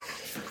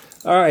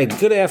All right,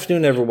 good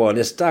afternoon, everyone.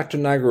 It's Dr.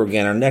 Nigro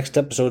again, our next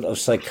episode of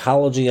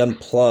Psychology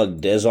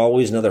Unplugged. As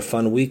always, another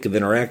fun week of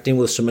interacting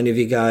with so many of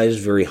you guys.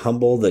 Very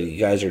humble that you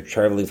guys are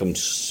traveling from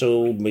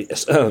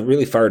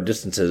really far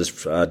distances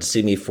to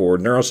see me for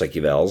neuropsych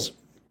evals.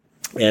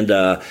 And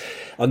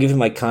I'll give you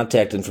my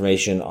contact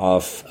information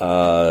off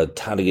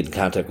how to get in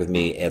contact with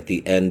me at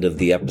the end of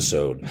the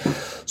episode.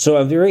 So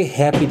I'm very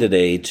happy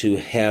today to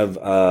have,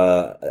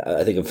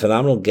 I think, a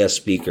phenomenal guest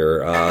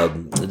speaker.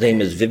 His name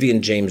is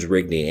Vivian James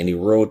Rigney, and he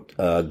wrote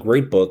a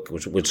great book,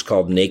 which is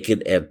called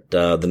Naked at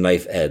the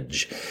Knife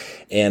Edge.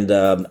 And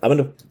I'm going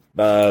to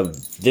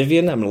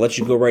Vivian, I'm going to let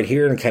you go right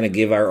here and kind of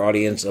give our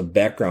audience a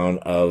background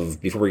of,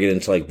 before we get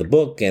into like the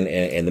book and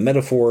the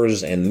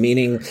metaphors and the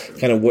meaning,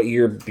 kind of what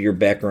your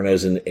background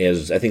is,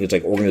 as I think it's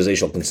like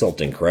organizational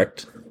consulting,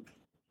 correct?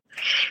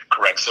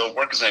 Correct. So I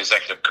work as an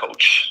executive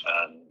coach,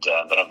 and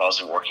but I'm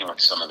also working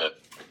with some of the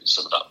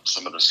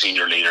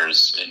senior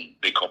leaders in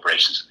big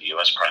corporations in the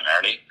US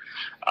primarily,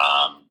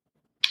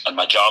 and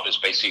my job is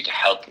basically to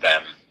help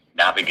them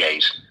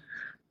navigate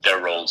their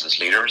roles as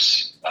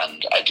leaders,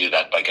 and I do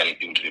that by getting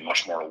people to be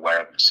much more aware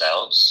of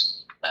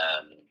themselves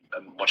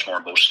and much more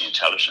emotionally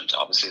intelligent.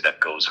 Obviously, that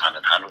goes hand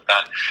in hand with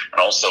that,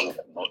 and also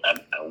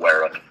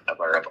aware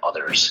of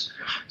others.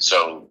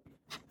 So,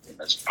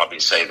 let's probably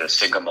say the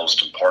single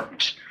most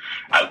important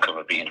outcome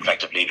of being an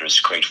effective leader is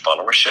to create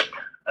followership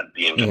and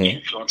be able to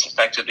influence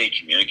effectively,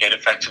 communicate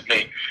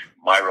effectively.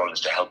 My role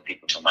is to help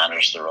people to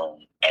manage their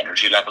own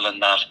energy level in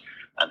that.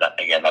 And that,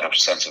 again, that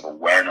sense of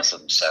awareness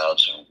of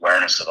themselves and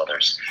awareness of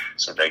others,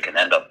 so they can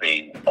end up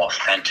being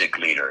authentic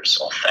leaders,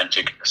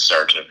 authentic,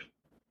 assertive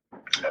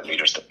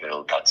leaders that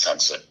build that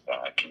sense of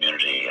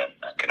community and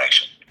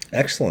connection.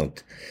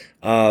 Excellent.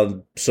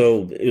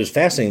 So it was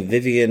fascinating.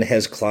 Vivian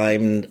has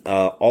climbed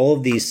all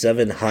of these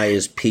 7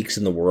 highest peaks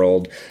in the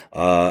world,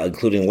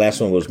 including the last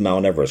one was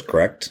Mount Everest,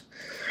 correct?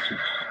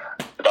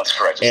 That's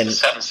correct.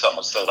 It's the 7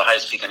 summits, so the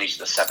highest peak on each of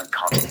the 7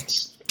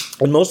 continents.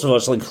 And most of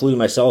us, like including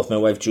myself, my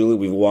wife Julie,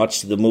 we've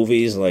watched the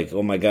movies. Like,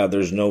 oh my God,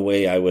 there's no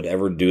way I would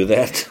ever do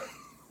that.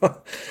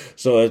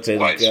 So it's you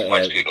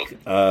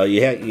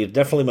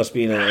definitely must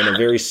be in a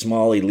very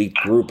small elite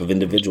group of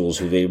individuals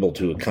who've been able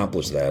to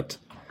accomplish that.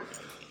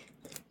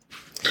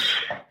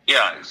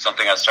 Yeah, it's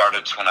something I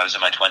started when I was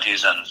in my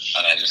 20s, and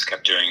I just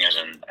kept doing it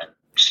and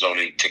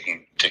slowly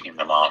ticking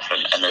them off.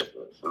 And it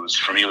was,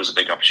 for me, it was a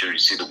big opportunity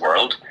to see the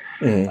world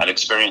and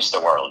experience the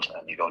world.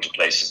 And you go to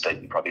places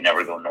that you probably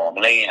never go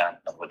normally, and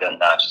within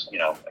that,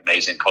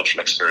 amazing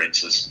cultural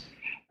experiences,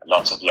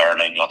 lots of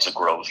learning, lots of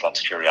growth, lots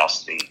of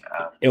curiosity.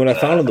 And what I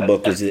found in the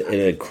book is an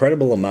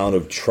incredible amount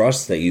of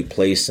trust that you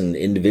place in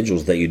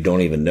individuals that you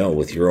don't even know,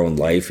 with your own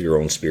life, your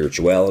own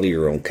spirituality,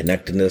 your own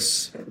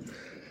connectedness.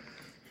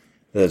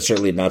 That's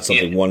certainly not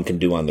something one can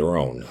do on their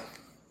own.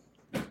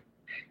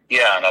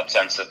 Yeah, and that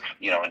sense of,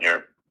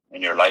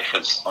 when your life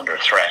is under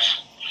threat,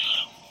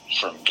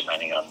 from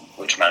depending on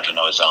which mountain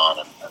I was on,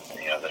 and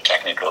the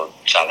technical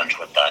challenge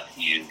with that,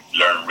 you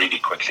learn really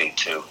quickly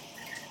to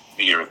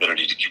your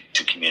ability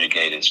to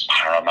communicate is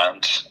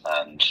paramount,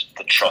 and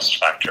the trust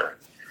factor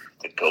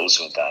that goes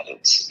with that,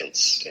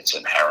 it's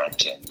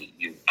inherent, and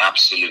you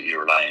absolutely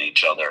rely on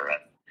each other.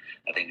 And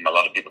I think a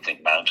lot of people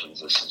think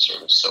mountains is some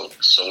sort of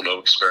solo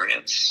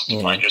experience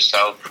to find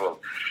yourself. Well,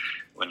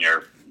 when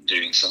you're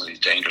doing some of these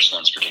dangerous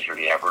ones,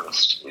 particularly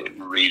Everest, it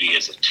really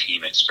is a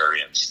team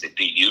experience. The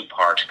you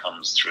part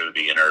comes through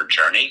the inner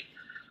journey,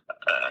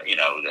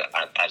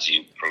 as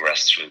you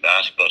progress through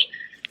that, but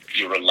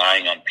you're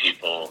relying on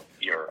people,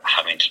 you're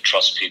having to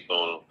trust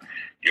people,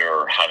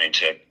 you're having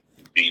to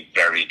be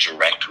very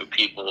direct with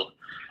people,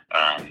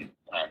 and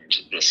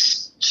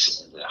this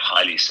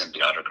highly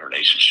symbiotic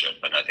relationship.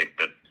 And I think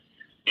that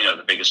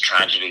the biggest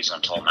tragedies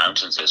on tall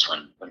mountains is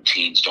when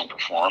teams don't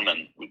perform,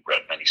 and we've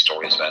read many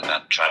stories about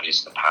that,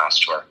 tragedies in the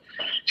past where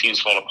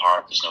teams fall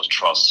apart, there's no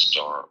trust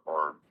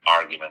or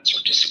arguments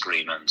or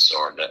disagreements,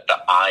 or the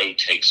I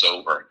takes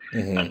over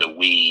and the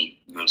we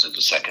moves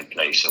into second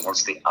place. And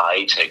once the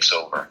I takes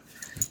over,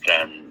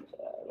 then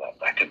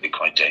that can be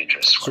quite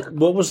dangerous. So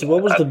what was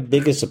the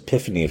biggest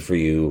epiphany for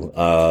you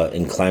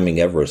in climbing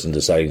Everest and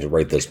deciding to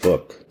write this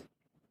book?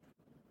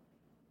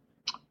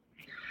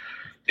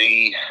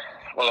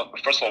 Well,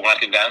 first of all, when I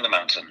came down the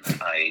mountain,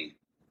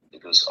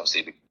 it was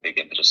obviously a big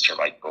impetus to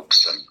write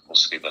books, and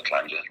most people that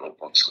climbed it wrote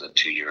books within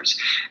 2 years.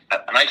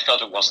 And I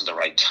felt it wasn't the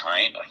right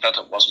time. I felt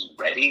it wasn't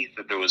ready,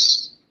 that there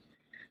was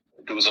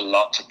a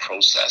lot to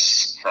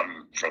process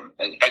from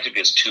effectively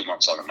it's 2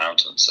 months on the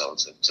mountain, so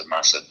it's a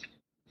massive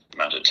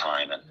amount of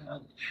time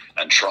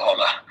and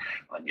trauma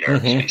when you're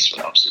faced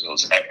with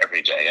obstacles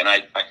every day. And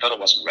I felt it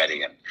wasn't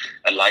ready,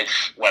 and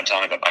life went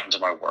on. I got back into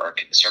my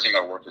work. Certainly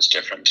my work was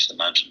different. The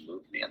mountain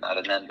moved me and that.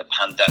 And then the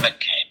pandemic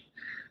came.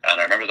 And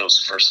I remember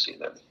those first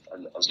few, I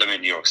was living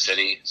in New York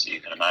City, so you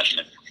can imagine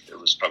it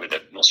was probably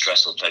the most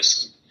stressful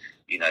place in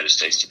the United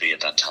States to be at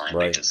that time,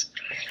 because,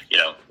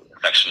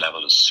 infection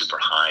level is super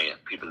high,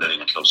 and people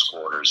living in close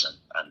quarters,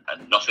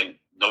 and nothing,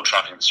 no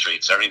traffic in the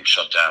streets, everything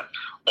shut down.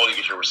 All you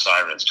could hear were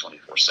sirens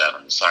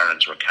 24/7. The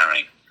sirens were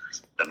carrying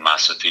the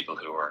massive people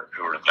who were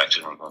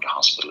infected and were going to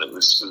hospital. It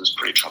was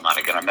pretty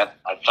traumatic, and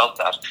I felt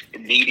that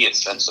immediate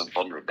sense of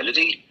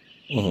vulnerability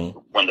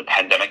when the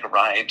pandemic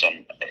arrived.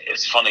 And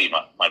it's funny,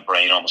 my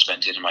brain almost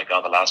went into, my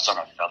God, the last time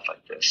I felt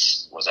like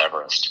this was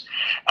Everest,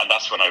 and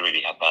that's when I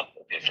really had that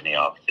epiphany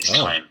of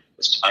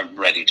I'm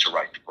ready to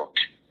write the book.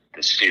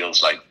 This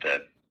feels like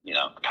the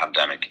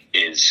pandemic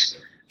is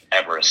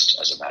Everest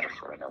as a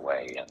metaphor in a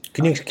way. And,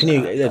 can you?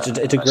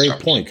 It's a great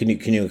point. Can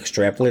you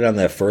extrapolate on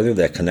that further?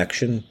 That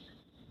connection,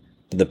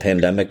 the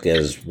pandemic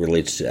as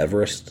relates to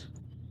Everest.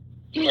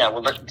 Yeah,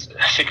 well,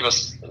 think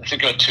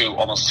of it to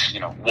almost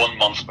 1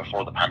 month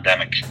before the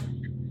pandemic.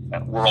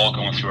 We're all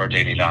going through our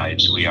daily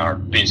lives. We are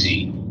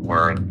busy.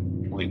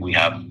 We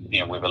have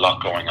a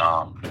lot going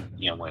on.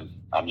 When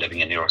I'm living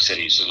in New York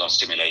City, so a lot of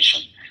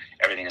stimulation.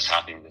 Everything is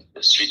happening.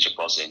 The streets are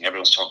buzzing.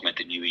 Everyone's talking about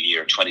the new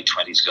year.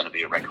 2020 is going to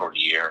be a record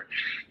year.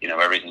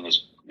 Everything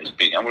is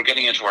big. And we're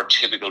getting into our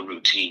typical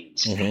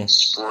routines.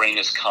 Spring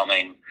is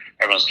coming.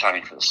 Everyone's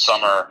planning for the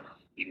summer.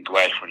 You can go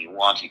out when you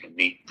want. You can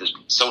meet. There's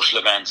social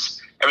events.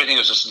 Everything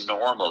is just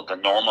normal, the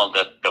normal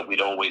that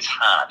we'd always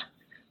had.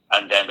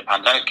 And then the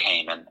pandemic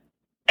came and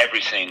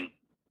everything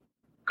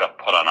got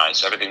put on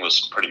ice. Everything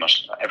was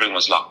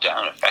locked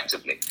down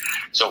effectively.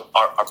 So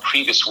our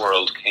previous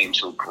world came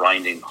to a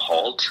grinding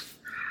halt.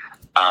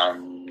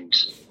 And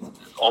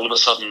all of a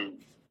sudden,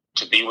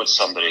 to be with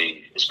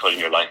somebody is putting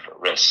your life at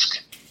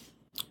risk.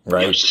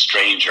 Right. It's a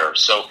stranger.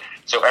 So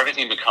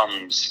everything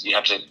becomes, you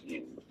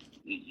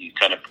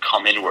kind of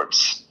come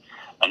inwards.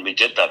 And we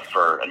did that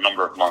for a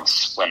number of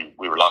months when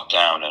we were locked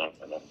down in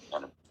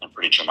a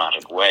pretty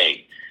dramatic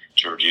way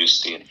to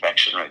reduce the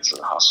infection rates so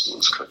the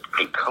hospitals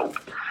could cope.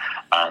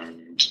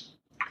 And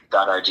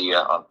that idea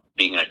of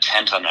being in a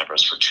tent on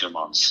Everest for 2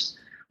 months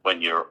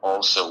when you're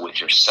also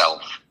with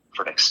yourself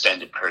for an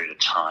extended period of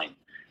time,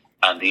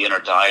 and the inner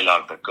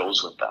dialogue that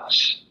goes with that,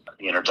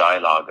 the inner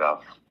dialogue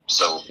of,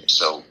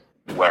 so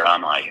where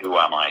am I? Who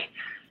am I?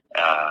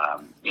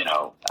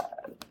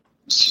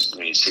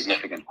 Really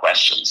significant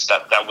questions.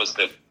 That was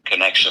the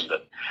connection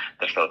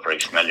that felt very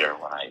familiar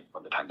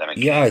when the pandemic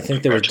came. Yeah, I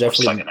think there was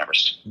definitely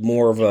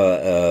more of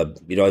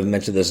I've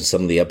mentioned this in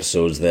some of the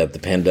episodes that the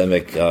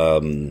pandemic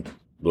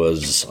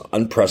was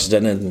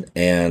unprecedented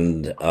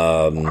and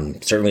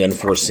certainly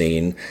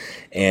unforeseen,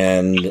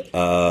 and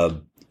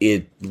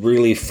it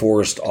really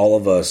forced all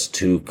of us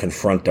to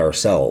confront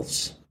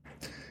ourselves.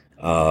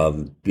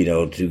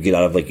 To get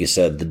out of, like you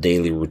said, the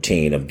daily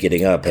routine of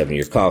getting up, having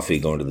your coffee,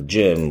 going to the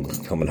gym,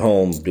 coming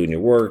home, doing your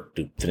work,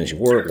 finishing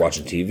work,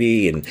 watching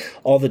TV, and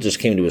all that just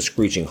came to a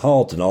screeching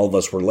halt. And all of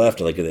us were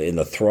left like in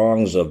the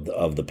throngs of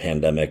the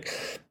pandemic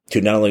to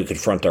not only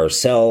confront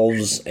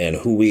ourselves and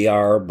who we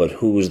are, but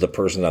who is the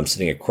person I'm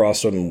sitting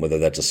across from, whether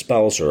that's a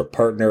spouse or a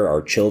partner,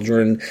 our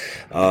children,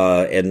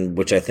 and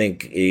which I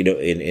think,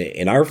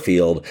 in our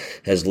field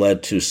has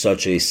led to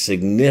such a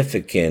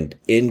significant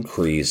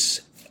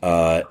increase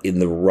in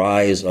the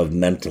rise of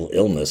mental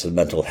illness and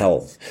mental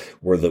health,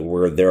 where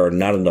there are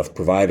not enough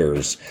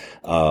providers.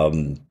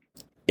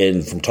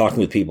 And from talking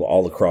with people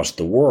all across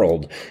the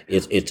world,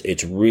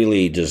 it's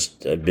really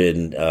just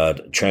been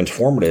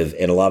transformative.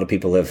 And a lot of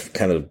people have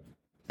kind of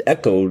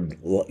echoed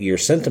your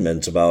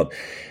sentiments about,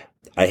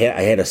 I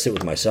had to sit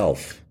with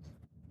myself.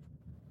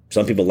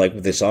 Some people liked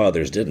what they saw,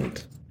 others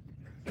didn't.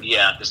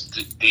 Yeah,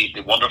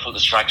 the wonderful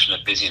distraction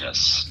of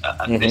busyness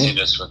and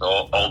busyness with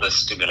all this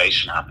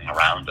stimulation happening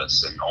around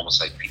us, and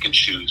almost like we can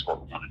choose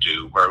what we want to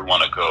do, where we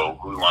want to go,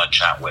 who we want to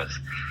chat with.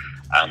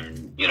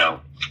 And,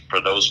 for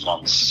those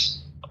months,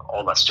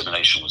 all that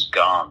stimulation was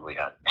gone. We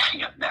had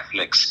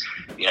Netflix,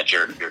 you had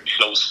your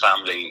close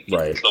family,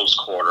 right, close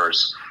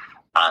quarters,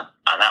 and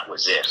that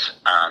was it.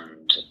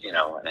 And,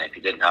 and if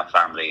you didn't have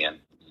family and,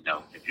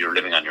 if you're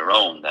living on your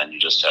own, then you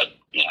just had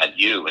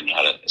you and you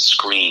had a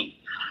screen.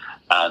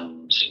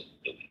 And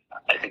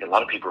I think a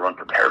lot of people were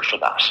unprepared for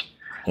that.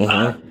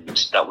 And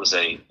that was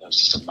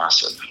just a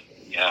massive,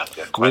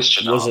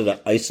 question. Was it an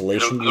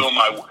isolation? Who am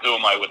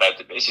I without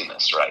the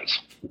busyness, right?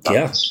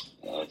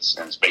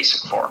 It's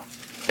basic form.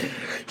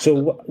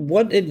 So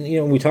what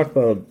we talked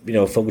about,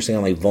 focusing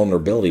on like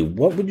vulnerability.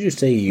 What would you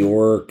say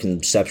your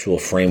conceptual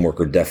framework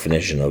or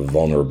definition of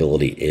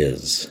vulnerability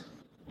is?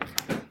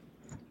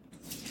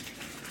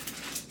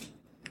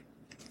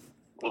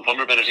 Well,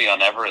 vulnerability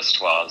on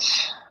Everest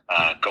was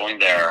going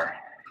there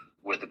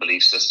with the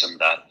belief system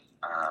that,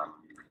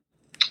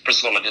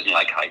 first of all, I didn't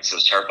like heights. I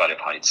was terrified of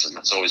heights, and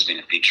that's always been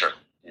a feature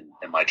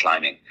in my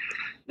climbing.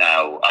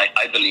 Now,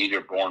 I believe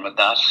you're born with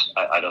that.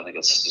 I don't think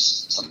it's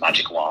just some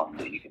magic wand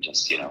that you can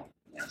just,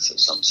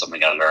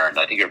 something I learned.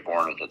 I think you're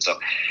born with it. So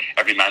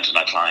every mountain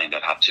I climbed,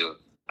 I'd have to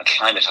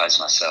acclimatize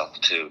myself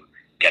to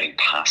getting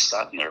past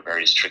that, and there are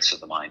various tricks of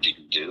the mind you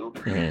can do.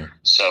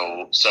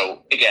 So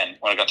again,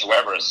 when I got to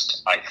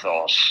Everest, I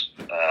thought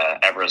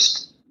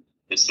Everest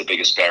is the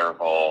biggest bear of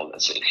all.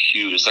 It's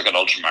huge. It's like an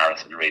ultra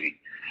marathon, really.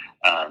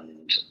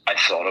 And I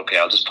thought, okay,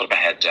 I'll just put my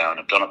head down.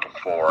 I've done it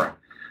before.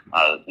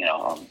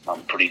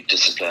 I'm pretty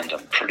disciplined.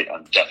 I'm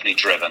definitely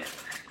driven.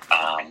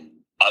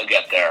 I'll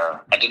get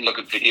there. I didn't look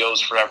at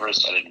videos for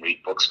Everest. I didn't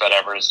read books about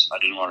Everest. I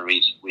didn't want to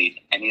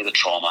read any of the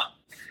trauma.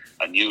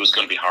 I knew it was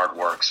going to be hard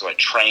work, so I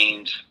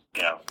trained,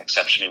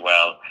 exceptionally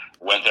well.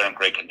 Went there in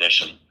great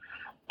condition,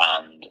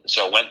 and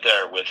so I went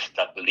there with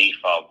that belief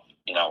of,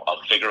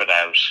 I'll figure it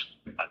out.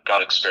 I've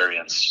got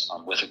experience.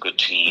 I'm with a good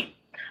team,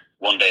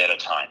 one day at a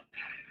time.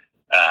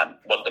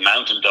 What the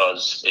mountain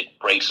does, it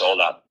breaks all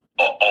that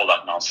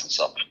nonsense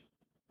up.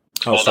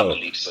 That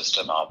belief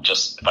system of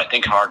just, if I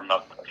think hard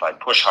enough, if I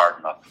push hard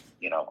enough,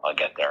 I'll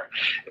get there.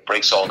 It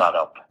breaks all that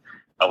up.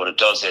 And what it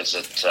does is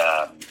it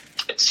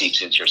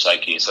seeps into your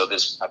psyche. So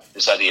this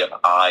idea of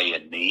I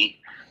and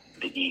me,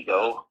 the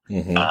ego,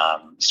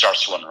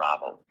 starts to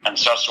unravel. And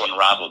starts to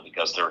unravel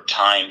because there are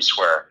times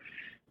where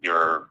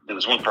there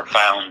was one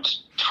profound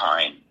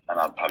time, and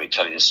I'll probably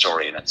tell you the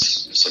story, and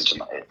it's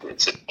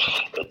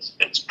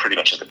pretty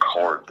much at the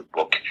core of the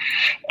book.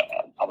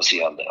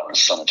 Obviously, on the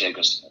summit day,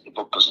 because the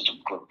book goes into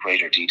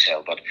greater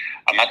detail. But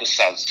I'm at the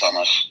South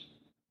Summit,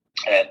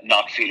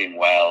 not feeling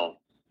well.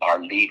 Our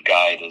lead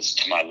guide is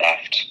to my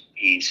left.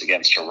 He's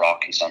against a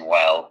rock. He's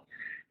unwell.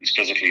 He's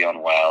physically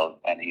unwell,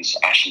 and he's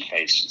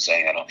ashen-faced and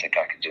saying, "I don't think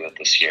I can do it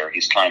this year."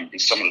 He's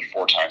summited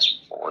 4 times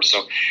before,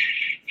 so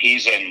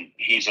he's in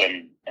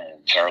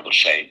terrible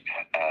shape.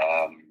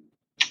 And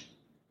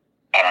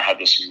I had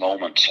this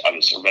moment. I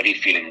was already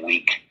feeling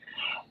weak,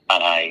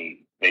 and I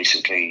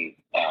basically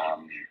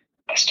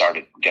I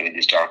started getting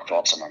these dark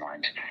thoughts in my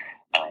mind,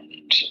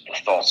 and the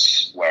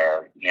thoughts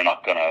were, "You're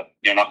not gonna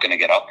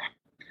get up,"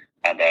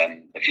 and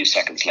then a few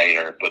seconds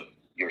later, "But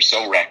you're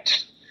so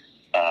wrecked,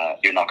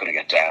 you're not going to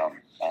get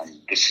down,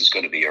 and this is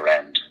going to be your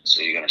end.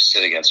 So you're going to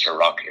sit against a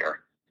rock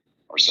here,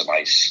 or some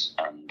ice,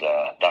 and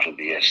that'll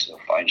be it. They'll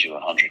find you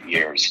in 100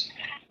 years."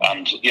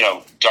 And,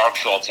 dark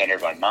thoughts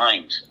entered my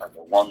mind. And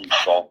the one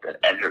thought that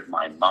entered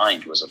my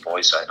mind was a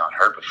voice I had not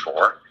heard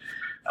before.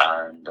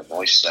 And the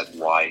voice said,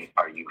 "Why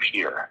are you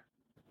here?"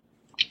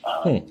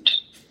 And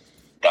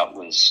it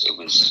was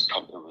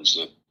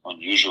an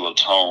unusual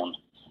tone.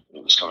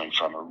 It was coming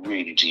from a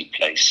really deep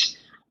place.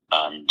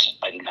 And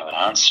I didn't have an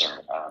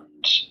answer.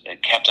 And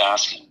it kept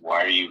asking,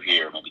 "Why are you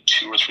here?" maybe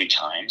 2 or 3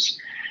 times.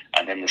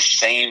 And then the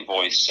same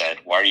voice said,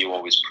 "Why are you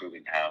always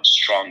proving how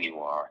strong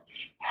you are,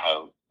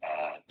 how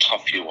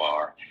tough you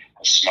are,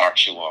 how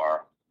smart you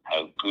are,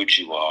 how good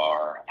you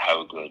are,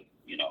 how good,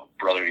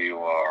 brother you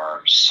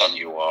are, son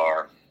you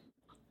are,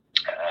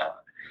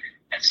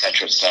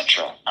 etc.,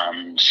 etc."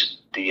 And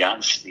the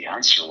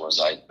answer was,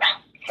 I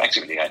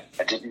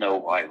didn't know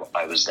why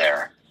I was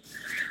there.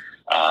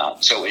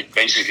 So it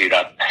basically,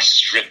 that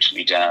stripped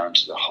me down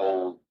to the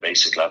whole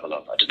basic level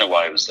of, I didn't know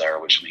why I was there,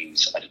 which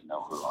means I didn't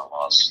know who I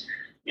was,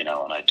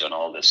 and I'd done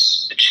all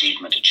this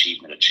achievement.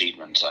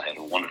 I had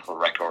a wonderful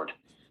record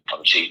of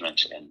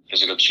achievement, in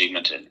physical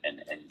achievement, in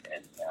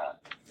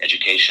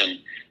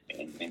education,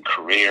 in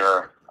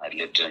career. I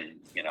lived in,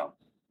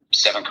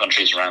 7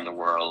 countries around the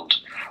world,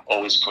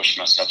 always pushing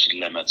myself to the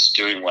limits,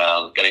 doing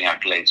well, getting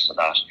accolades for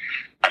that.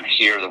 And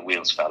here the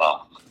wheels fell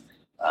off.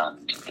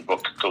 And the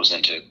book goes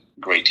into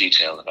great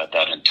detail about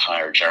that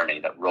entire journey,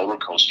 that roller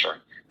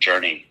coaster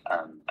journey,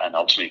 and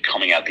ultimately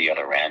coming out the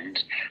other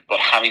end, but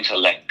having to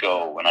let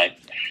go. And I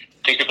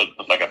think of it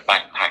like a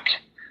backpack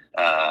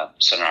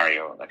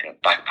scenario, like a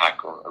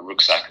backpack or a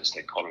rucksack, as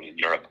they call it in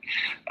Europe.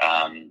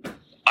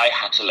 I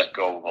had to let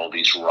go of all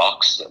these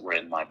rocks that were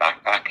in my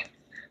backpack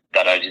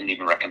that I didn't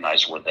even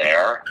recognize were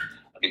there,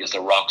 because the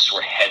rocks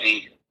were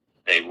heavy.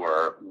 They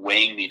were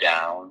weighing me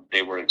down.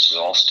 They were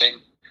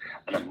exhausting.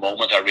 And the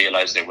moment I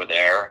realized they were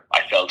there,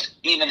 I felt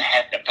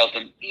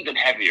them even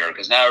heavier,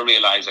 because now I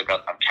realize I'm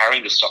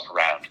carrying this stuff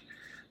around.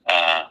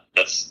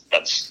 That's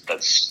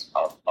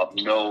of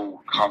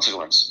no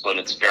consequence, but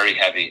it's very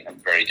heavy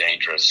and very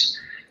dangerous.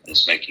 And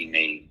it's making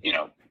me,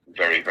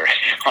 very, very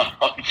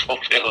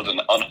unfulfilled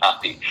and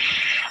unhappy.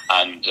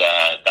 And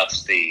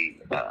that's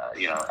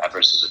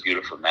Everest is a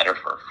beautiful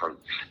metaphor for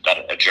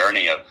that, a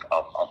journey of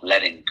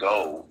letting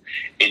go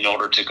in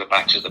order to go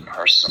back to the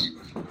person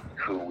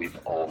who we've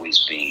always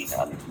been.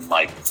 And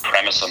my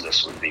premise on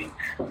this would be,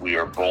 we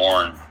are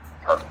born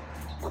perfect.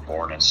 We're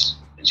born as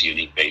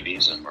unique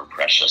babies, and we're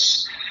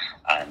precious.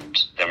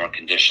 And then we're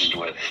conditioned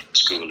with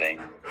schooling,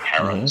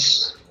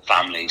 parents,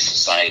 family,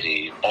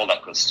 society, all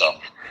that good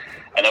stuff.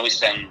 And then we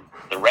spend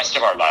the rest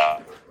of our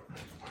life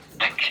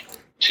back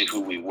to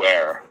who we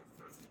were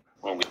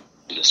when we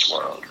in this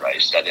world,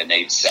 right? That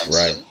innate sense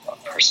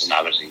of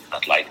personality,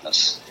 that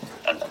likeness,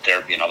 and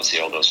therapy, and obviously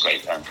all those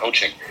great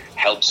coaching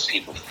helps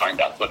people find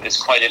that. But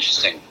it's quite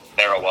interesting.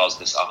 There I was,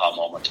 this aha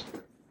moment.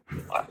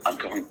 I'm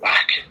going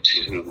back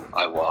to who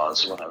I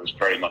was when I was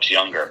very much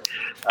younger,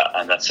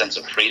 and that sense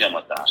of freedom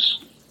with that.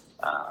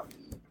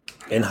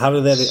 And how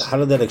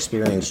did that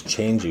experience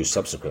change you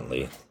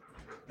subsequently?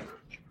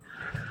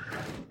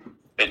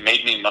 It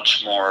made me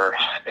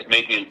it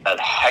made me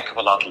a heck of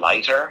a lot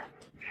lighter.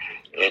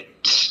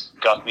 It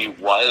got me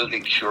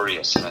wildly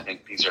curious, and I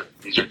think these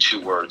are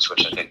 2 words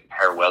which I think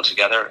pair well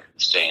together in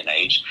this day and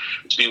age.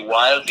 To be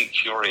wildly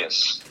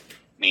curious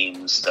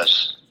means that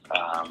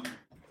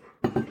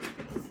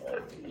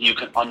you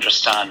can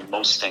understand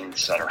most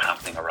things that are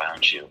happening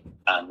around you.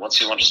 And once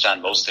you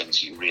understand most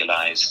things, you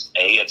realize,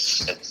 A,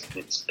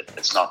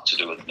 it's not to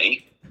do with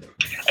me.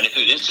 And if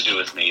it is to do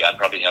with me, I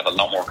probably have a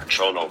lot more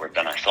control over it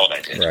than I thought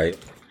I did. Right.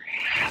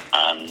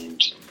 And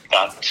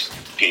that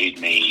gave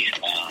me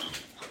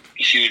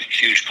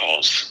huge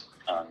pause.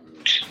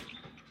 And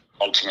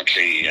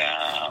ultimately,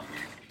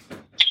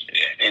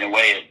 in a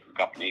way, it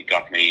got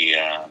me.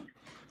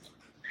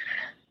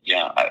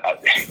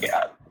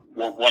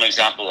 One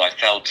example, I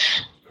felt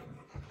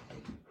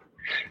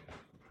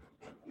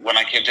when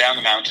I came down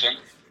the mountain,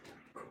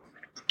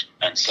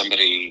 and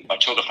I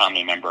told a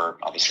family member,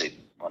 obviously,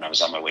 when I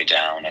was on my way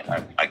down,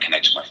 I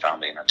connected with my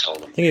family and I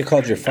told them. I think you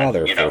called your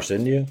father first,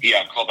 didn't you?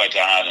 Yeah, I called my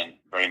dad, and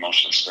very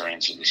emotional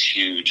experience, and this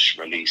huge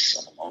release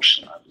of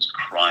emotion. I was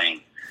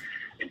crying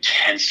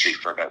intensely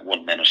for about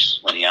 1 minute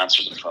when he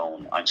answered the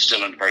phone. I'm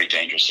still in a very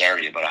dangerous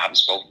area, but I haven't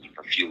spoken to him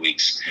for a few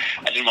weeks.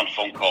 I didn't want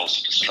phone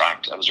calls to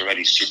distract. I was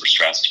already super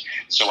stressed.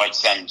 So I'd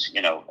send,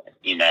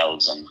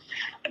 emails and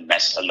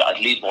I'd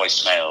leave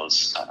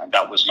voicemails, and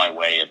that was my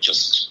way of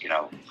just,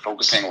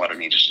 focusing on what I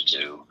needed to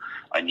do.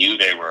 I knew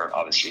they were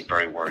obviously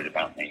very worried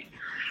about me.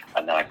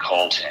 And then I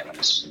called him, and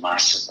this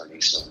massive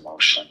release of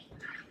emotion.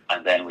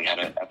 And then we had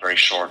a very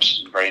short,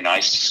 very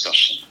nice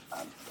discussion.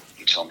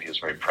 He told me he was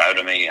very proud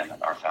of me, and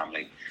our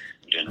family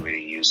didn't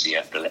really use the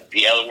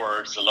L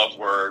word, the love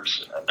word.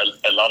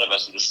 A lot of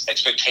us, the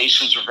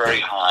expectations were very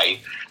high.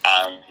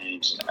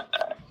 And,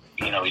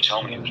 he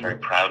told me he was very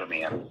proud of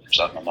me, and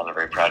himself and my mother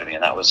very proud of me.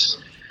 And that was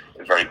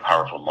a very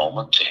powerful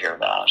moment to hear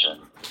that.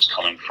 And it was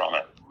coming from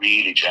a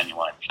really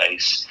genuine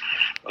place.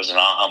 It was an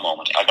aha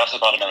moment. I got to the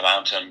bottom of the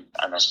mountain,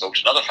 and I spoke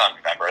to another family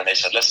member, and they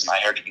said, "Listen, I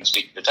heard you've been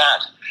speaking to Dad,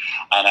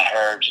 and I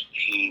heard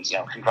he's,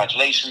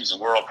 congratulations, and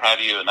we're all proud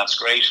of you, and that's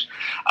great."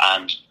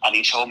 And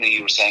he told me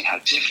you were saying how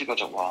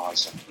difficult it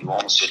was, and you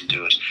almost didn't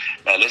do it.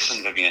 Now,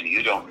 listen, Vivian,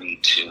 you don't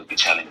need to be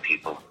telling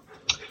people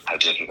how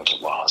difficult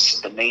it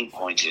was. The main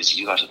point is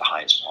you got to the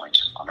highest point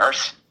on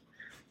earth.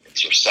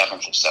 It's your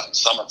 7th of 7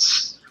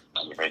 summits,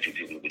 and there are very few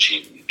people who've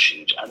achieved what you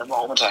achieved. And the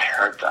moment I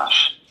heard that,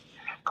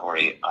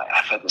 Corey,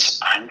 I felt this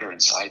anger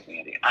inside me,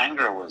 and the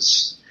anger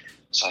was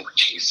like,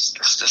 geez,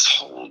 this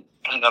whole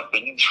thing I've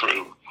been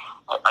through,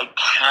 I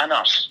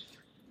cannot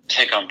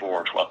take on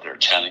board what they're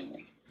telling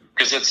me,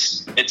 because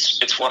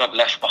it's what I've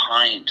left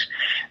behind.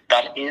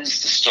 That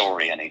is the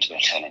story I need to be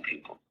telling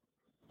people.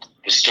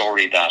 The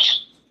story that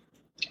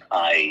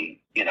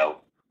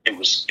it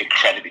was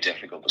incredibly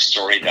difficult. The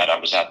story that I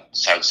was at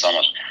South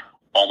Summit,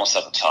 almost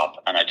at the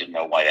top, and I didn't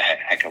know why the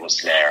heck I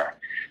was there.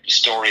 The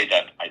story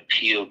that I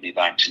peeled me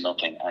back to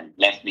nothing and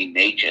left me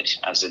naked,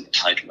 as in the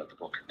title of the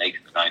book,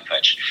 Naked the Knife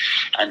Edge.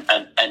 And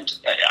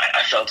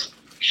I felt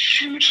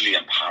hugely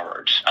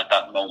empowered at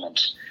that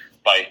moment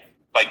by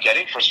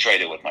getting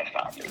frustrated with my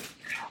family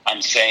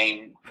and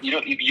saying,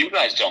 you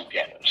guys don't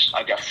get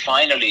it.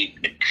 Finally,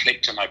 it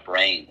clicked in my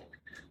brain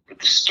that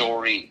the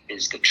story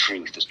is the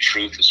truth. The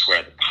truth is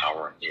where the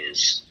power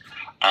is.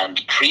 And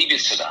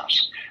previous to that,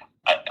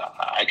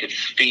 I could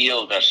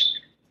feel that,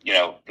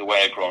 the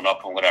way I'd grown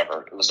up and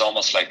whatever, it was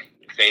almost like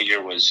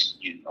failure was,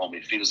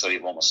 it feels as though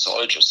you've almost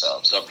soiled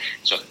yourself. So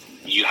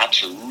you had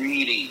to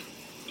really,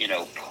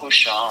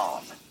 push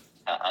on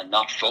and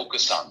not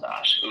focus on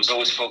that. It was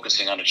always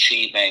focusing on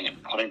achieving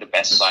and putting the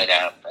best side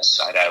out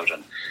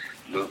and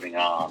moving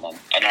on.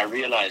 And I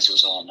realized it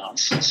was all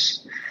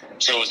nonsense.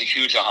 So it was a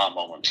huge aha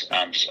moment,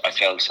 and I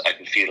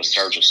could feel a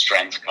surge of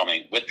strength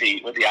coming with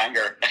the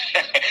anger,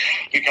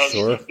 because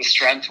Sure. The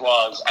strength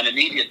was an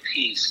immediate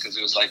peace, because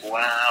it was like,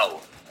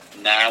 wow,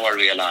 now I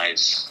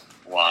realize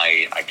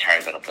why I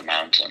carried that up the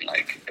mountain.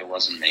 Like, it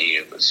wasn't me,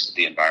 it was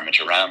the environment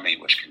around me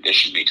which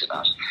conditioned me to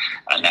that,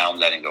 and now I'm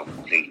letting go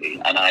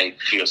completely. And I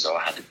feel as though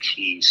I had the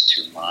keys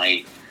to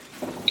my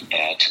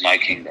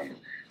kingdom,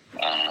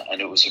 and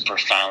it was a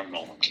profound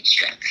moment of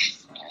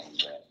strength,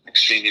 and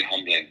extremely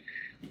humbling,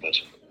 but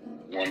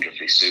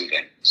wonderfully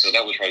soothing. So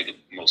that was probably the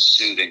most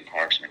soothing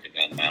part of me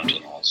down the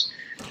mountain was,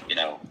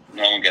 no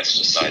one gets to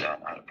decide on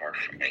that apart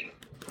from me.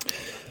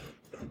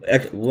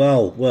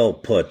 Well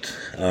put.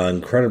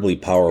 Incredibly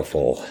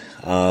powerful.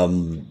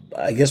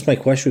 I guess my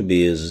question would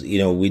be is,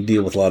 we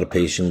deal with a lot of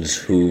patients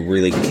who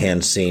really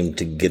can't seem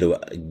to get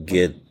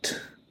it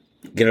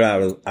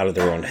out of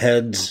their own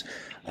heads,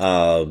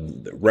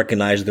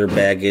 recognize their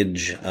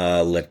baggage,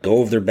 let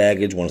go of their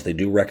baggage once they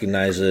do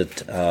recognize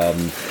it.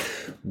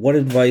 What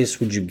advice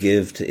would you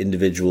give to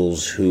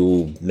individuals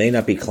who may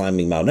not be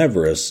climbing Mount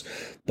Everest,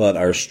 but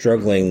are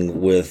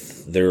struggling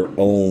with their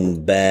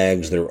own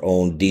bags, their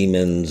own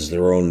demons,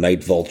 their own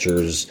night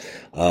vultures,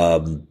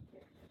 and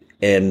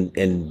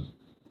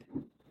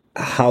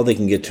how they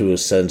can get to a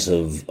sense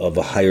of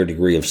a higher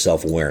degree of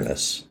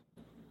self-awareness?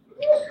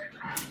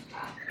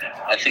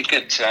 I think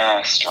it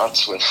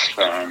starts with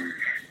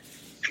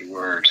the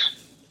word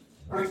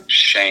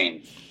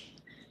shame.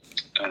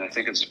 And I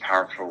think it's a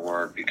powerful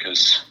word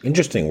because...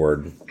 Interesting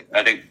word.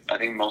 I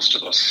think most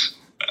of us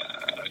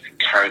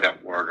carry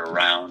that word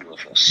around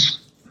with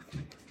us.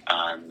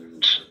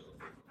 And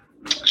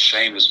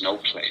shame is no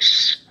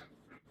place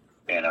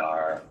in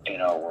our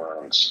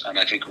worlds. And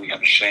I think we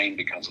have a shame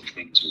because of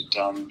things we've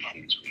done,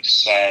 things we've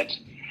said,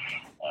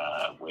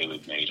 way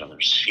we've made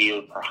others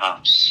feel,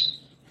 perhaps,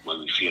 way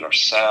we feel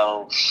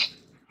ourselves.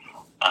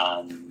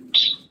 And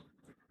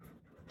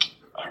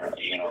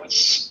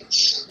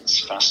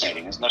it's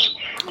fascinating, isn't it?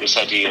 This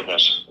idea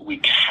that we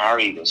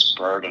carry this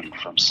burden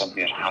from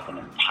something that happened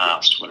in the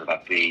past, whether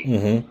that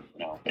be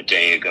a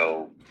day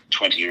ago,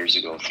 20 years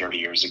ago, 30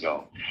 years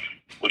ago,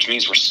 which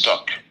means we're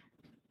stuck.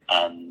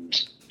 And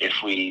if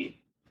we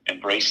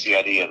embrace the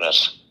idea that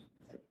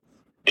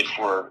if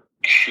we're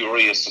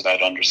curious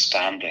about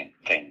understanding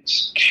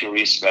things,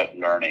 curious about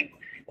learning,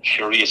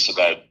 curious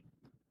about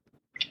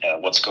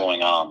what's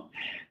going on,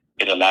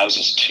 it allows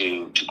us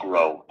to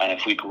grow. And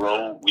if we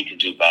grow, we can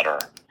do better.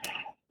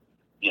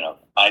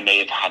 I may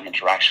have had an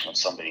interaction with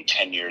somebody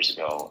 10 years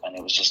ago, and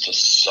it was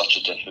just such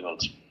a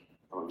difficult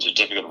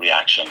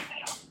reaction,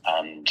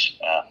 and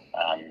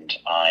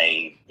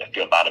I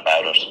feel bad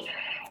about it.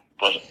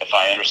 But if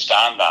I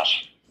understand that,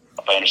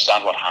 if I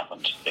understand what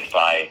happened, if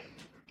I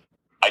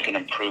can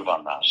improve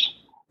on that,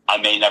 I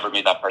may never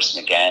meet that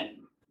person again.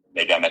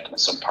 Maybe I met them in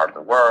some part of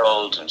the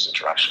world, and this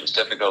interaction was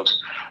difficult,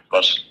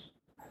 but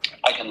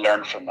I can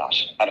learn from that.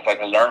 And if I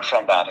can learn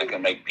from that, I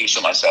can make peace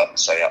with myself and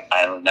say,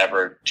 I'll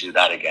never do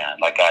that again.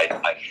 Like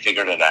I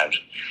figured it out.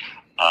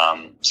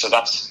 So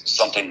that's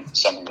something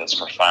that's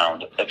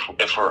profound.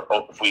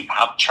 If we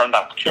have turned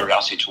that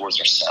curiosity towards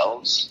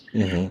ourselves,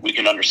 we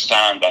can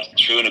understand that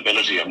through an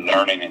ability of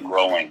learning and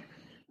growing,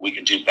 we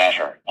can do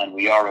better. And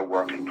we are a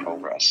work in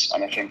progress.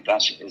 And I think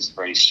that is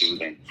very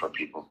soothing for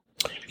people.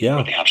 Yeah.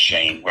 Where they have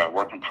shame, we're a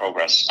work in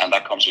progress. And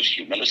that comes with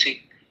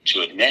humility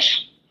to admit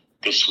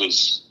this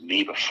was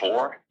me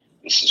before.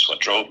 This is what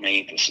drove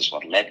me. This is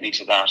what led me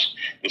to that.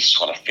 This is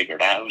what I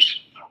figured out.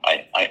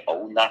 I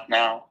own that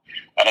now.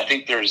 And I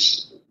think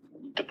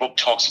the book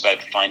talks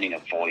about finding a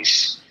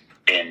voice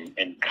in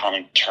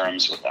coming to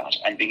terms with that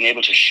and being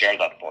able to share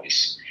that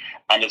voice.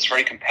 And it's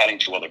very compelling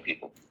to other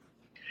people.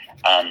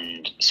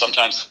 And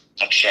sometimes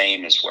that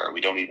shame is where we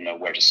don't even know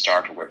where to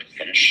start or where to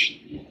finish.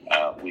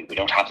 We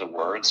don't have the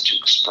words to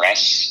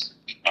express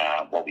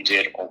what we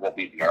did or what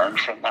we've learned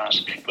from that.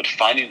 But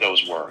finding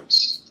those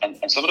words, and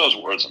some of those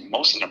words, and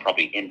most of them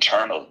probably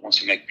internal,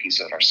 once we make peace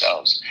with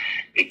ourselves,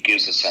 it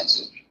gives a sense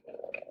of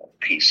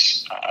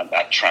peace, and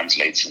that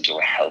translates into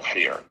a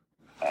healthier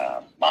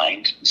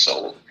mind and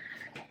soul.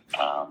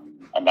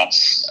 And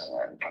that's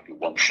probably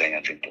one thing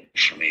I think that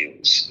for me it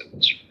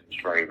was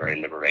very,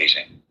 very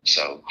liberating.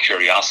 So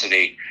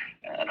curiosity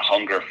and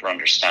hunger for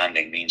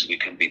understanding means we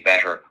can be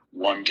better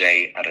one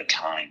day at a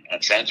time.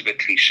 And it sounds a bit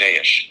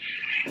cliche-ish,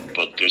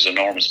 but there's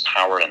enormous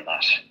power in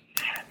that.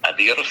 And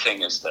the other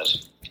thing is that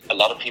a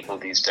lot of people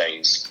these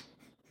days,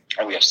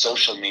 and we have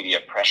social media,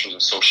 pressures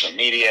of social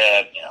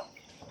media,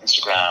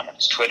 Instagram, and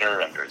there's Twitter,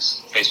 and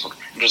there's Facebook,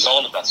 and there's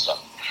all of that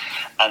stuff.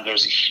 And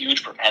there's a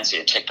huge propensity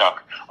in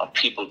TikTok of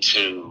people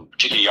to,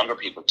 particularly younger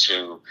people,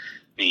 to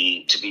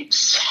be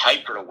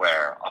hyper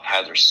aware of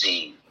how they're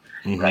seen,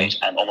 right?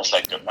 And almost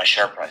like how's my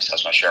share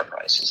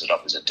price? Is it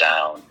up? Is it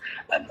down?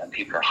 And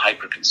people are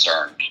hyper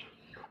concerned.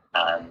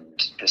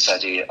 And this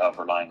idea of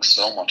relying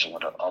so much on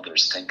what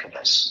others think of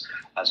us,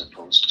 as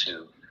opposed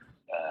to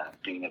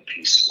being at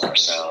peace with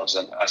ourselves.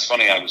 And it's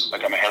funny, I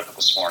got my haircut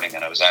this morning,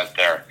 and I was out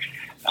there,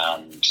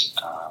 and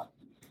I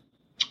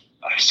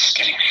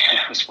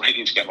was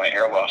waiting to get my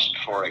hair washed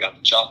before I got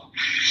the job,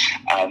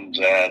 and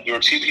there were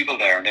two people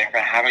there, and they were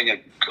having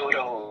a good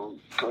old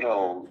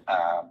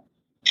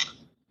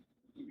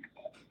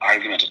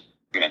argument.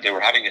 They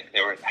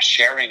were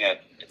sharing a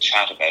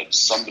chat about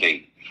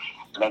somebody,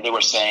 and then they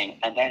were saying,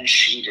 and then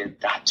she did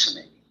that to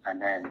me,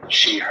 and then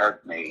she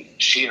hurt me,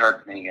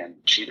 and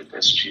she did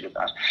this, and she did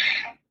that.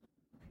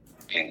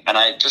 And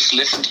I just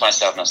listened to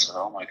myself, and I said,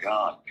 oh my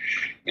God,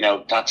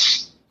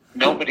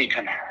 nobody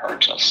can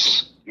hurt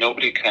us.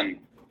 Nobody can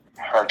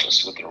hurt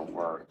us with their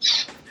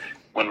words.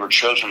 When we're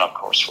children, of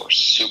course, we're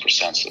super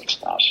sensitive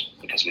to that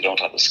because we don't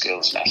have the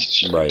skills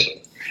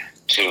necessary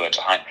to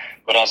hide.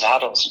 But as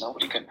adults,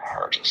 nobody can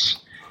hurt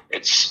us.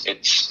 It's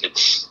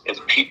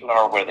if people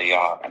are where they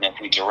are, and if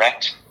we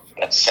direct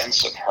that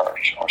sense of hurt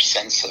or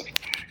sense of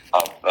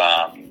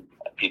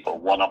people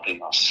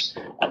one-upping us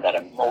and that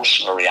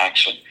emotional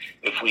reaction,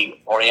 if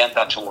we orient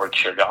that toward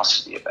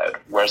curiosity about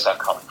where's that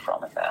coming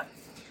from in them,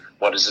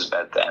 what is it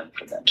about them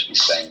for them to be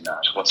saying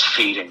that? What's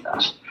feeding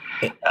that?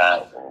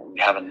 We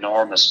have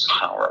enormous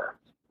power,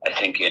 I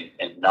think, in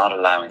not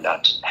allowing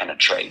that to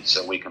penetrate,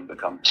 so we can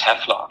become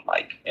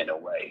Teflon-like in a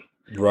way.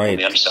 Right. And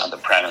we understand the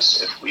premise.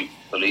 If we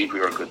believe we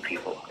are good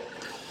people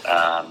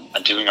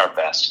and doing our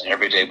best, and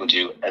every day we'll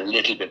do a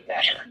little bit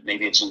better.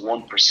 Maybe it's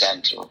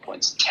 1% or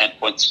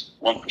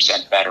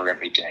 1% better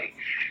every day.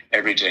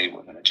 Every day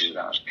we're going to do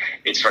that.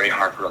 It's very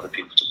hard for other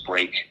people to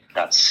break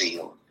that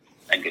seal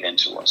and get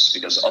into us,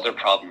 because other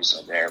problems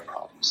are their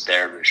problems,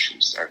 their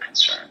issues, their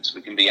concerns.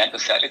 We can be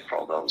empathetic for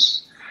all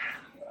those,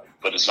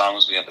 but as long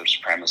as we have this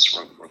premise,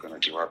 we're going to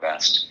do our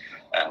best.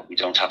 We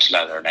don't have to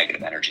allow our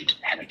negative energy to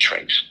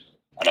penetrate.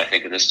 And I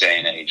think in this day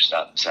and age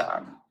that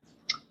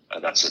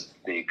That's a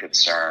big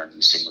concern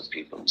you see with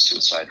people,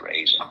 suicide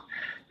rate. And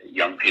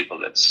young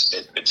people, it's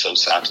so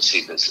sad to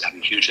see this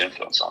having a huge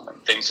influence on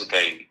them. Things that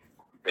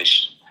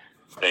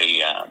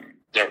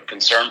they're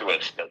concerned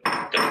with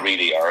that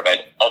really are about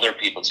other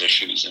people's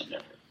issues in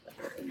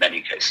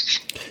many cases.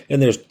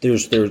 And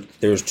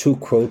there's two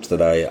quotes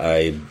that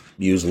I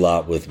use a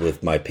lot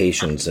with my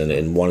patients,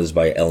 and one is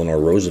by Eleanor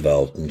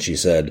Roosevelt, and she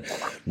said,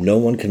 "No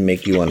one can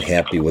make you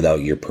unhappy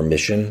without your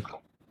permission."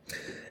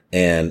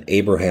 And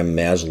Abraham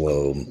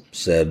Maslow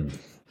said,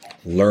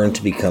 "Learn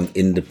to become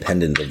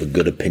independent of the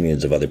good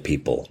opinions of other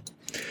people."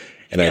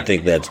 And I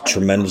think that's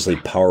tremendously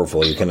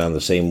powerful. You're kind of on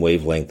the same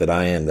wavelength that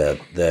I am,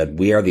 that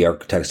we are the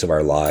architects of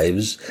our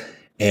lives,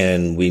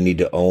 and we need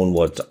to own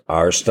what's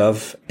our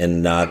stuff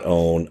and not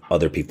own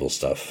other people's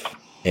stuff,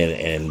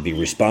 and be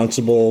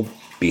responsible,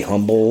 be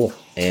humble,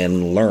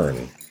 and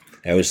learn.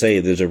 I always say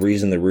there's a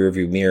reason the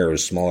rearview mirror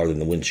is smaller than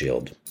the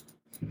windshield.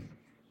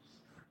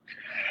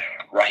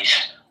 Right.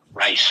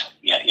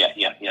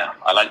 Yeah.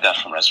 I like that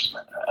from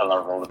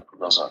Eleanor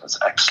Roosevelt. It's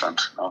excellent.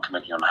 No one can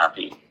make you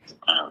unhappy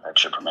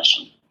without your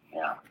permission.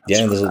 Yeah.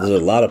 And there's a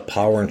lot of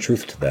power and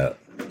truth to that.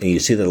 And you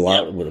see that a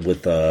lot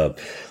with a lot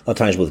of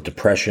times with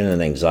depression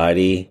and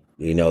anxiety.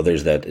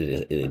 There's that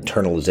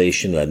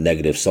internalization, that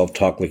negative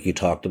self-talk, like you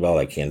talked about.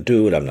 I can't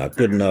do it. I'm not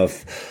good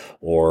enough.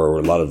 Or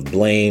a lot of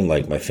blame,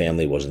 like my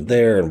family wasn't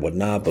there and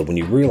whatnot. But when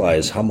you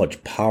realize how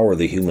much power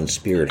the human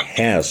spirit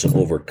has to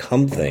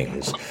overcome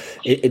things,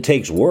 it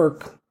takes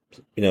work.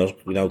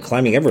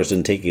 Climbing Everest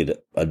didn't take you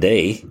a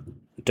day.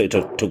 It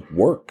took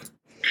work.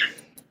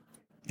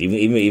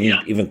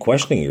 Even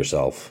questioning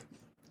yourself.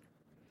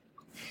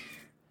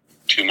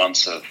 2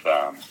 months of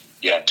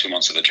 2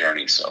 months of the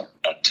journey. So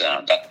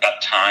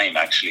that time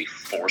actually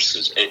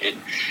forces it.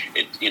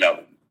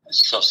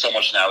 So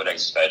much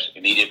nowadays is about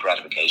immediate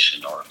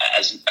gratification, or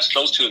as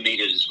close to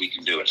immediate as we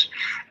can do it.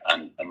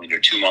 And when you're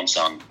 2 months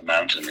on a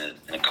mountain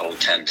in a cold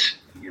tent,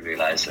 you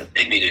realize that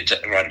immediate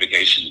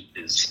gratification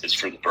is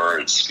for the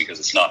birds, because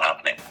it's not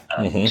happening.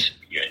 And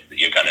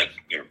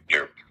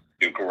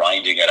you're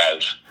grinding it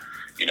out,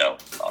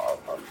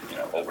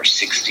 over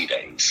 60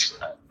 days,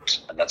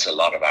 and that's a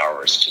lot of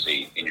hours to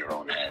be in your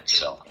own head.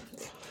 So.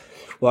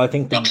 Well, I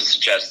think not to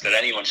suggest that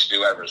anyone should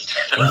do Everest.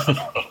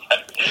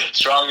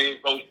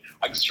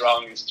 I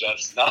strongly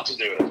suggest not to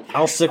do it.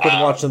 I'll stick with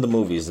watching the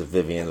movies,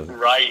 Vivian.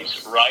 Right,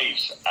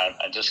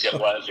 and just get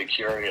wildly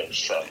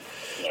curious.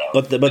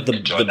 But the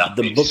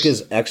book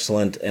is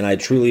excellent, and I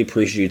truly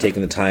appreciate you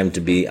taking the time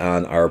to be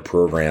on our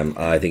program.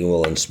 I think it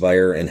will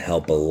inspire and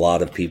help a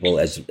lot of people,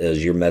 as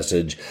your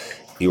message.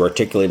 You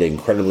articulate it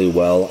incredibly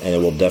well, and it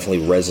will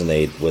definitely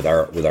resonate with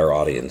our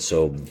audience.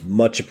 So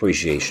much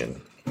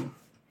appreciation.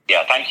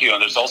 Yeah, thank you.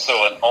 And there's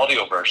also an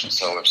audio version,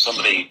 so if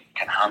somebody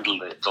can handle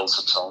the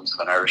dulcet tones of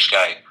an Irish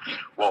guy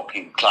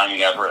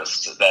climbing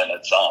Everest, then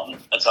it's on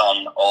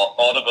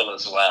Audible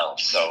as well.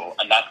 So,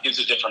 and that gives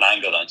a different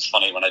angle. And it's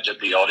funny, when I did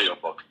the audio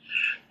book,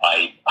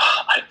 I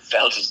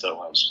felt as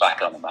though I was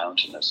back on the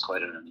mountain. It's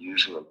quite an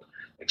unusual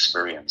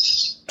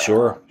experience.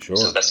 Sure.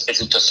 So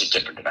it's just a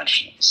different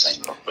dimension of the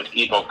same book, but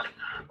ebook,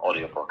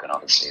 audiobook, and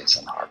obviously it's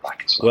in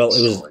hardback as well. Well,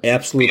 it was an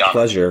absolute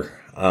pleasure.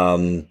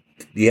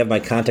 You have my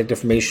contact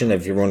information.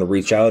 If you want to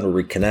reach out or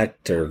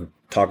reconnect or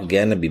talk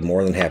again, I'd be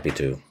more than happy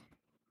to.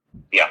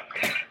 Yeah,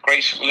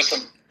 great. Well,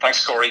 listen,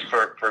 thanks, Corey,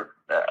 for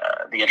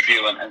the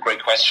interview and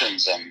great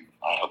questions. And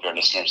I hope your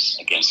listeners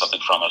gain something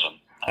from it.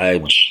 And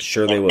I'm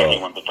sure they will.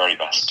 Everyone the very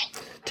best.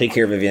 Take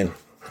care, Vivian.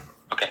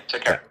 Okay,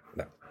 take care.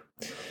 Bye.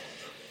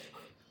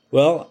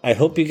 Well, I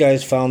hope you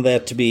guys found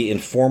that to be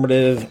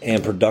informative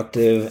and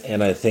productive,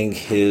 and I think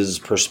his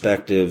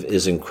perspective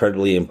is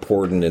incredibly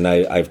important, and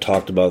I've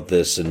talked about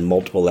this in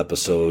multiple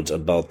episodes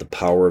about the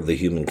power of the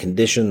human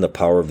condition, the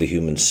power of the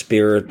human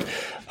spirit.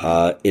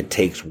 It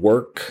takes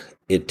work,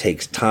 it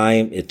takes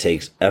time, it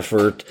takes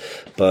effort,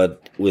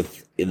 but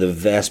with the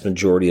vast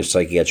majority of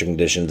psychiatric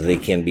conditions, they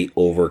can be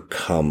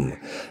overcome.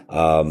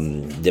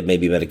 That may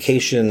be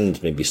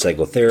medications, maybe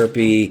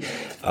psychotherapy,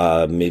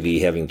 maybe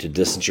having to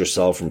distance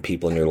yourself from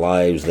people in your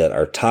lives that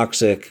are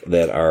toxic,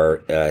 that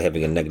are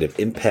having a negative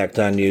impact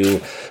on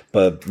you.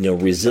 But,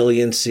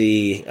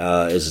 resiliency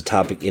is a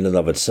topic in and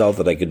of itself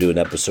that I could do an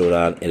episode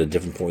on at a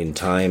different point in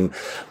time.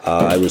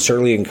 I would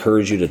certainly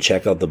encourage you to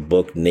check out the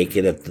book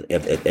Naked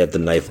at the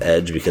Knife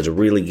Edge, because it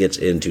really gets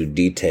into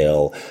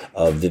detail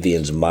of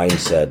Vivian's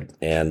mindset.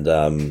 And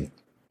it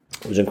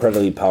was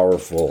incredibly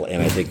powerful,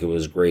 and I think it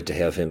was great to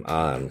have him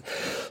on.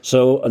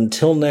 So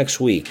until next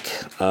week,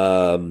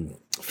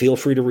 feel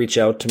free to reach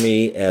out to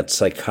me at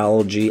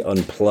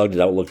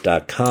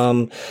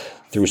psychologyunplugged@outlook.com.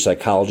 Through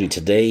Psychology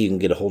Today, you can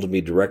get a hold of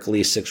me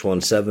directly,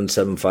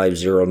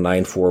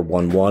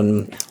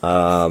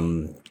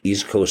 617-750-9411,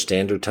 East Coast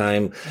Standard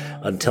Time.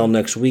 Until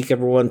next week,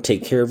 everyone,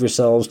 take care of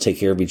yourselves, take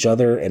care of each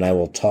other, and I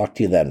will talk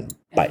to you then.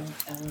 Bye.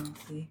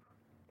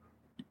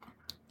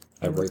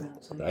 I write.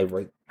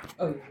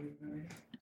 Oh, you're right.